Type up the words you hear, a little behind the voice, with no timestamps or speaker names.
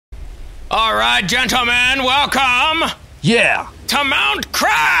All right, gentlemen, welcome. Yeah. To Mount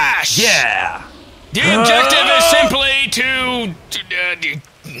Crash. Yeah. The objective is simply to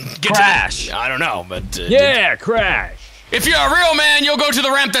get crash. To the, I don't know, but yeah, crash. If you're a real man, you'll go to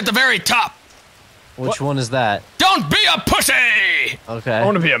the ramp at the very top. Which one is that? Don't be a pussy. Okay. I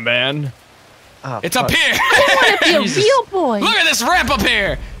want to be a man. Oh, it's up here. I want to be a real boy. Look at this ramp up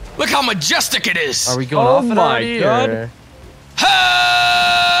here. Look how majestic it is. Are we going off it already? God.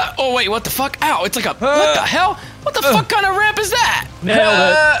 Oh wait, what the fuck? Ow! It's like a what the hell? What the fuck kind of ramp is that? Nailed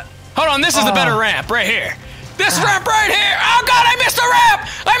it. Hold on, this is the better ramp right here. This ramp right here. Oh god, I missed a ramp!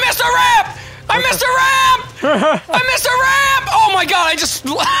 I missed a ramp! I missed a ramp! I missed a ramp! Oh my god, I just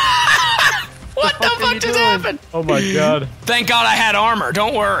what the fuck just happened? Oh my god. Thank god I had armor,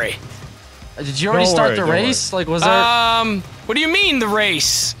 don't worry. Did you already start the race? Like was there what do you mean the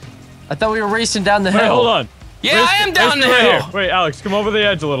race? I thought we were racing down the hill. Wait, hold on. Yeah, I am down the hill. Here. Wait, Alex, come over the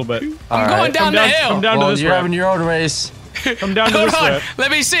edge a little bit. I'm going down the hill. Come down to this you're ramp. having your own race. Come down to this ramp. Let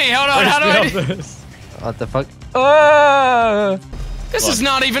me see. Hold on. How do I do this? What the fuck? This is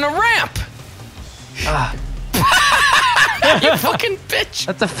not even a ramp. You fucking bitch.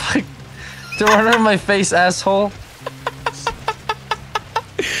 What the fuck? Throw it on my face, asshole.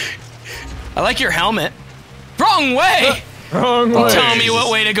 I like your helmet. Wrong way. Wrong way. Tell me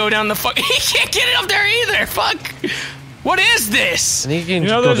what way to go down the fuck. He can't get it up there either. Fuck. What is this? I think you can You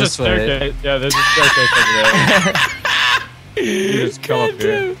know, go there's a this way. staircase. Yeah, there's a staircase over there. You just come up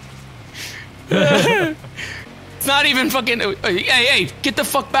here. It's not even fucking. Hey, get the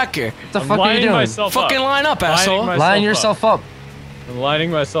fuck back here. What the fuck are you doing? Fucking line up, asshole. Line yourself up. I'm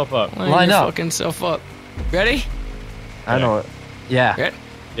lining myself up. Line up. Fucking self up. Ready? I know it. Yeah. Ready?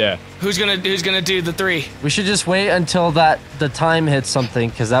 Yeah. Who's gonna do the 3? We should just wait until the time hits something,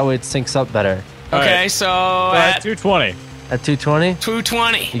 because that way it syncs up better. Okay, so at 220. At 220?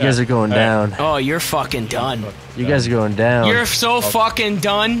 220. You guys are going down. Oh, you're fucking done. You guys are going down. You're so fucking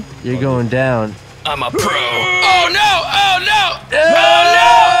done. You're going down. I'm a pro. Oh no! Oh no! Oh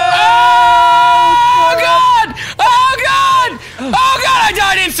no! Oh god! Oh god! Oh god! I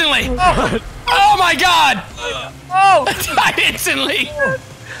died instantly. Oh my god! Oh! I died instantly.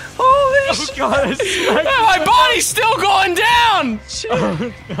 Holy shit! God, my body's still going down.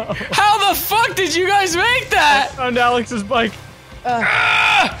 Oh, no. How the fuck did you guys make that? I found Alex's bike.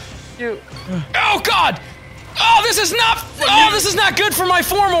 Oh god! Oh, this is not. Oh, this is not good for my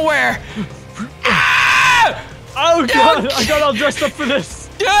formal wear. Oh god! I got all dressed up for this.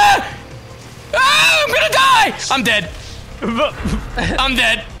 I'm gonna die. I'm dead. I'm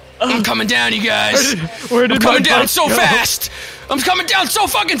dead. I'm coming down, you guys. Where did I'm coming my down bike so go? fast. I'm coming down so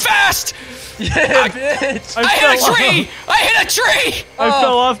fucking fast. Yeah, bitch. I hit a tree. I hit a tree. I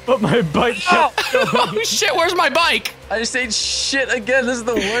fell off, but my bike kept going. Oh shit! Where's my bike? I just ate shit again. This is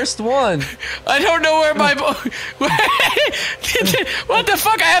the worst one. I don't know where my what the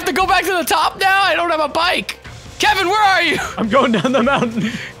fuck? I have to go back to the top now. I don't have a bike. Kevin, where are you? I'm going down the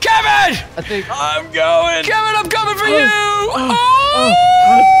mountain. Kevin! I think I'm going. Kevin, I'm coming for you.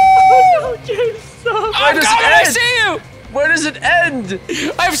 Oh, James, stop. I'm coming. I see you. Where does it end?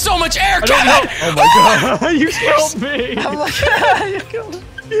 I have so much air, I don't Kevin. know. Oh my god! You killed me. I'm like, you killed me.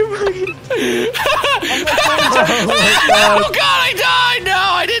 Oh god, I died. No,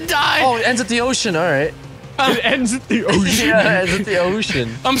 I didn't die. Oh, it ends at the ocean. All right. It ends at the ocean. Yeah, it ends at the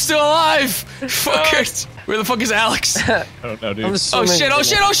ocean. I'm still alive. Fuckers. Where the fuck is Alex? I don't know, dude. Oh shit, oh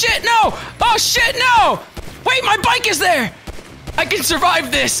shit, oh shit, no! Oh shit, no! Wait, my bike is there! I can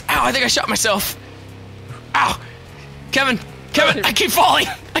survive this! Ow, I think I shot myself. Ow! Kevin, I keep falling!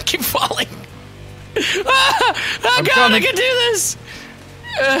 I keep falling! Oh god, coming. I can do this!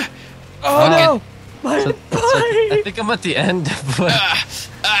 Oh no! My bike! I think I'm at the end. But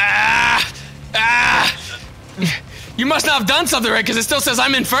You must not have done something right, because it still says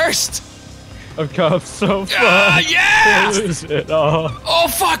I'm in first! I've come so far. Yeah! Lose it all. Oh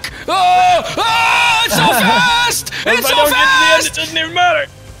fuck! Oh! Oh! It's so fast! It's so fast! It doesn't even matter.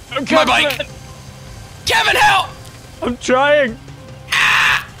 I'm My bike! Kevin, help! I'm trying.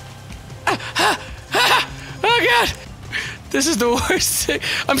 Oh god! This is the worst thing.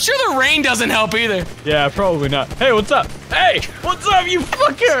 I'm sure the rain doesn't help either. Yeah, probably not. Hey, what's up? Hey, what's up, you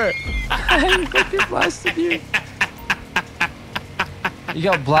fucker? I fucking blasted you. You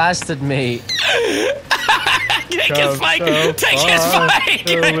got blasted, mate. Take his bike! Take his bike!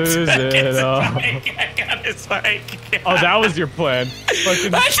 I got his bike! Oh, that was your plan.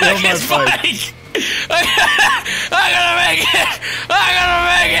 Fucking I steal took my his bike. bike! I'm gonna make it! I'm gonna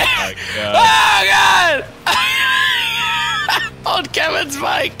make it! Oh, Oh god! On Kevin's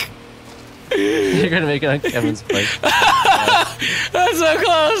bike! You're gonna make it on Kevin's bike. That's so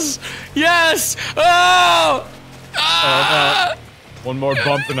close! Yes! Oh! Oh, no. One more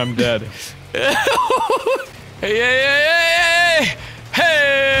bump and I'm dead. Hey, hey, hey, hey!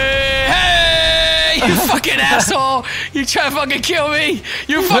 Hey, hey! You fucking asshole! You try to fucking kill me!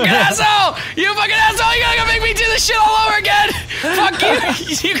 You fucking asshole! You fucking asshole! You gotta make me do this shit all over again! Fuck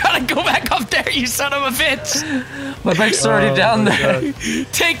you! You gotta go back up there, you son of a bitch! My bike's already down there. God.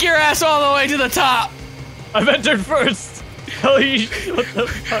 Take your ass all the way to the top! I've entered first! Holy shit, what the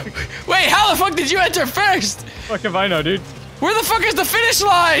fuck? Wait, how the fuck did you enter first? Fuck if I know, dude. Where the fuck is the finish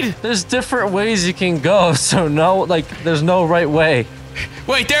line? There's different ways you can go, so there's no right way.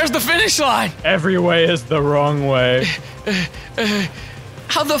 Wait, there's the finish line! Every way is the wrong way.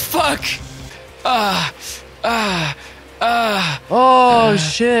 How the fuck? Oh,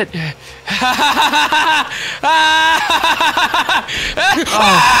 shit.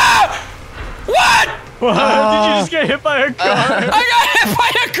 What? What? Did you just get hit by a car? I got hit by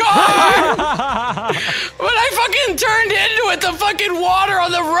a car! When I fucking turned into it, the fucking water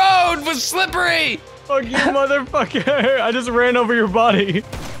on the road was slippery! Fuck you, motherfucker! I just ran over your body.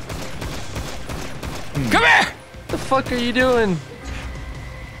 Come here! What the fuck are you doing?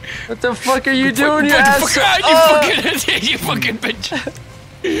 What the fuck are you doing, you Fuck the ass? fuck out, you fucking bitch!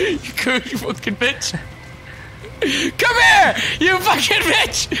 You fucking bitch! Come here! You fucking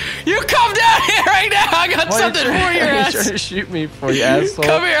bitch! You come down here right now! I got something for your Why are you ass! trying to shoot me for, you asshole?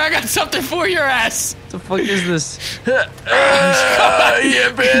 Come here, I got something for your ass! What the fuck is this? Yeah,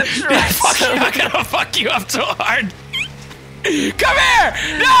 bitch! Fuck you, I'm gonna fuck you up so hard! Come here!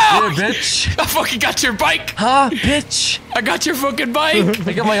 No! Yeah, bitch. I fucking got your bike! Huh, bitch? I got your fucking bike!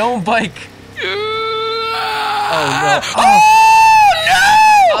 I got my own bike. Oh no. no!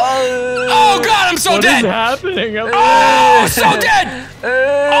 Oh god, I'm so What dead! is happening? Oh, so dead!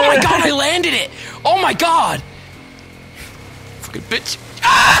 Oh my god, I landed it! Oh my god! Fucking bitch!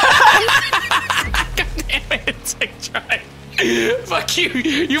 God damn it! It's like trying. Fuck you!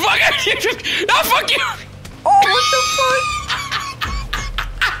 You fucking! No, fuck you! Oh, what the fuck?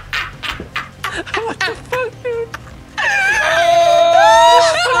 What the fuck, dude?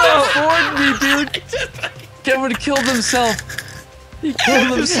 Afford me, dude. Kevin killed himself. He killed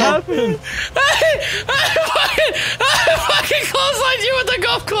himself. I fucking clotheslined you with the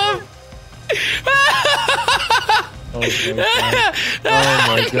golf club! Oh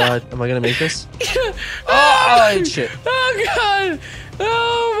my god. Am I gonna make this? Oh, shit. Oh god!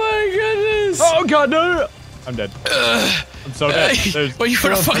 Oh my goodness! Oh god, no! I'm dead. I'm so dead. Well, you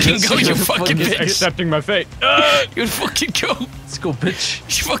wanna fucking go, you fucking bitch! Accepting my fate. You fucking go! Let's go, bitch.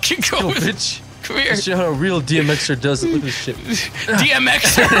 You fucking go! Let's go, bitch. Come here! Let's see how a real DMXer does it. Look at this shit.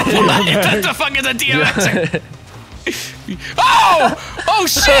 DMXer? What the fuck is a DMXer? Oh! Oh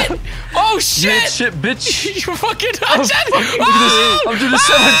shit! Oh shit! Shit, bitch. You fucking oh, shit! Look at this. I'm doing a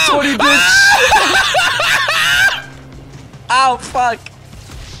 720, bitch. Ow, fuck.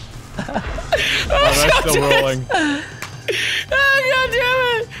 Oh, that's still rolling. Oh god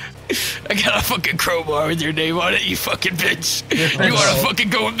damn it! I got a fucking crowbar with your name on it, you fucking bitch. You wanna fucking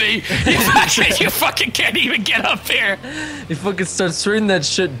go with me? You fucking can't even get up here. You fucking start swinging that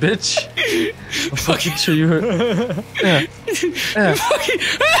shit, bitch. I'll fucking show you her. Yeah.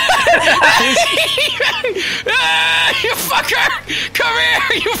 You fucker! Come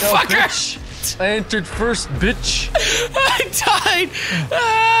here, you fucker! Bitch. I entered first, bitch. I died!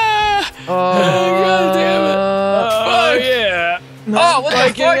 God damn it. Oh, yeah. Oh, what the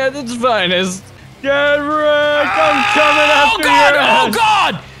Biking fuck? at its finest. Get wrecked! I'm coming after god! your ass! Oh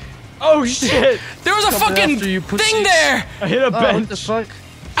god! Oh shit! There was a fucking after you, pussies. thing there! I hit a Oh, what bench. the fuck?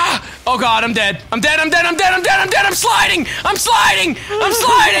 Ah! Oh god, I'm dead. I'm dead, I'm dead, I'm dead, I'm dead, I'm dead, I'm sliding! I'm sliding! I'm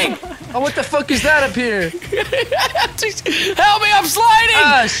sliding! Oh, what the fuck is that up here? Help me, I'm sliding!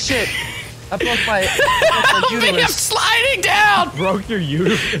 Ah, shit. I broke my Help me, I'm uterus. sliding down! Broke your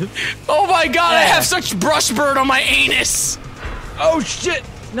uterus. Oh my god, I have such brush burn on my anus! Oh shit!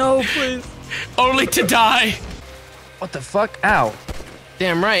 No, please. Only to die. What the fuck? Ow.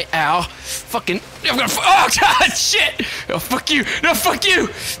 Damn right, ow. Fucking, I'm gonna, oh god, shit! Oh, fuck you, no, fuck you!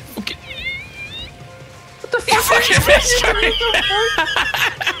 Okay. What the You fuck? fucking bitch!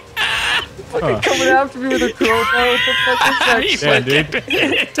 Fucking coming after me with a crowbar. What the fuck is that You shit? Yeah,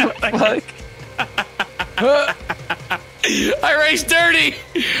 dude. Fuck. I raced dirty!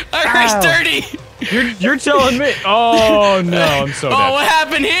 I raced Ow. dirty! You're telling me. Oh no, I'm so Oh, dead. what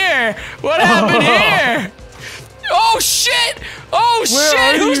happened here? What happened here? Oh shit! Oh Where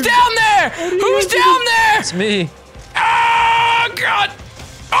are shit! Who's you? down there? Who's down there? It's me. Oh god!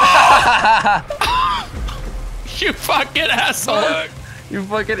 Oh! You fucking asshole! You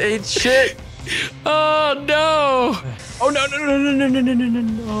fucking ate shit. Oh no! Oh no!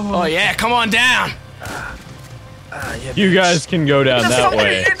 Oh yeah, come on down. Yeah, You guys can go down that way. What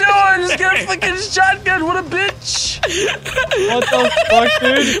are you doing? Just got a fucking shotgun. What a bitch. What the fuck,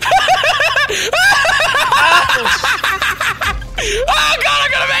 dude? Oh god, I'm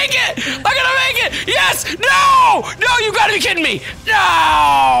gonna make it! I'm gonna make it! Yes! No! No, you gotta be kidding me!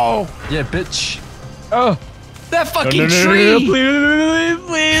 No! Yeah, bitch. Oh. That fucking No, tree!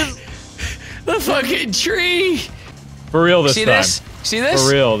 please. The fucking tree! For real this See time. this? See this? For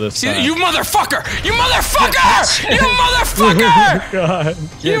real this See, time. you motherfucker! You motherfucker! You motherfucker! God.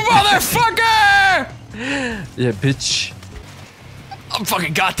 You motherfucker! Yeah, bitch. I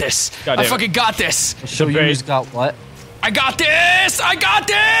fucking got this. God I damn it. fucking got this. Show you great. who's got what. I got this! I got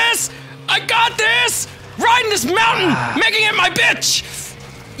this! I got this! Riding this mountain, making it my bitch!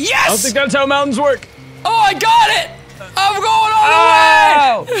 Yes! I don't think that's how mountains work. Oh, I got it! I'm going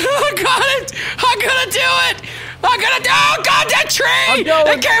all the way! I got it! I'm gonna do it! I'm gonna do it! Oh, God, that tree!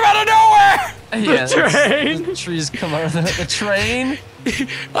 It came out of nowhere! Yeah, train. The trees come out of the train.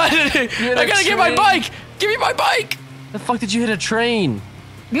 I gotta get my bike! Give me my bike! The fuck did you hit a train?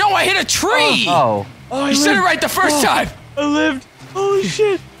 No, I hit a tree! Oh. You said it right the first time! I lived. Holy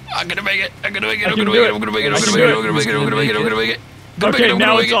shit. I'm gonna make it! I'm gonna make it! I I'm can gonna do make it! it. I'm gonna make it! I I'm can gonna make it! do I'm gonna make it! I'm gonna make it! I'm gonna make it! Okay,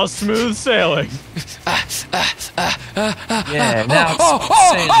 now it's all smooth sailing. Yeah, now it's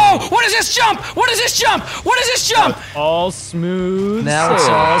sailing. Oh! What is this jump? What is this jump? What is this jump? All smooth Now it's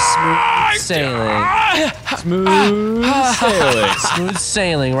sailing. all smooth sailing. Smooth sailing. Smooth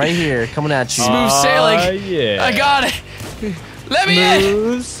sailing right here, coming at you. Smooth sailing. Yeah. I got it. Let me in.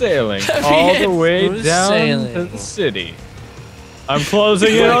 Smooth sailing. Let me All in. the way Smooth down sailing. to the city. I'm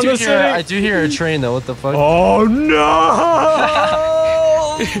closing in on the city. I do hear a train though. What the fuck? Oh no!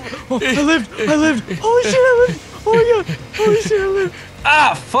 I lived! Holy shit, I lived! Oh my god! Holy shit, I lived!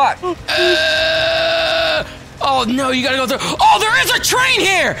 Ah, fuck! Oh no, you gotta go through. Oh, there is a train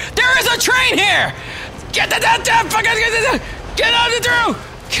here! There is a train here! Get through!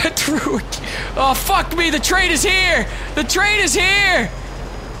 Get through! Oh fuck me! The train is here! The train is here!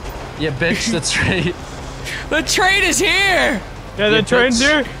 Yeah, bitch, that's right. The train is here! Yeah, the train's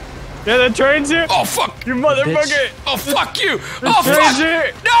here! Yeah, the train's here! Oh fuck! You motherfucker! Bitch. Oh fuck you! The Oh train's fuck!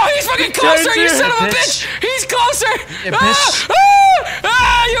 here! No, he's fucking closer! You here. son of a Bitch. bitch! He's closer! Yeah, bitch.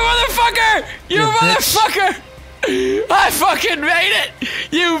 You motherfucker! You Yeah, bitch. motherfucker! I fucking made it!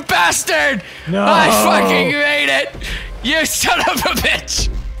 You bastard! No. I fucking made it! You son of a bitch!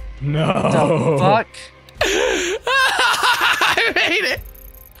 No! Fuck. I made it!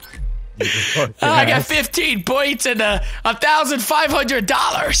 I got 15 points and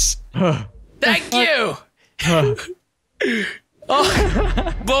 $1,500. Thank you.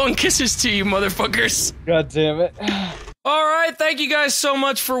 Oh, blowing kisses to you, motherfuckers. God damn it. All right, thank you guys so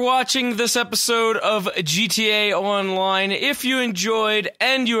much for watching this episode of GTA Online. If you enjoyed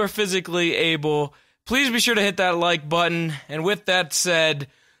and you are physically able, please be sure to hit that like button. And with that said,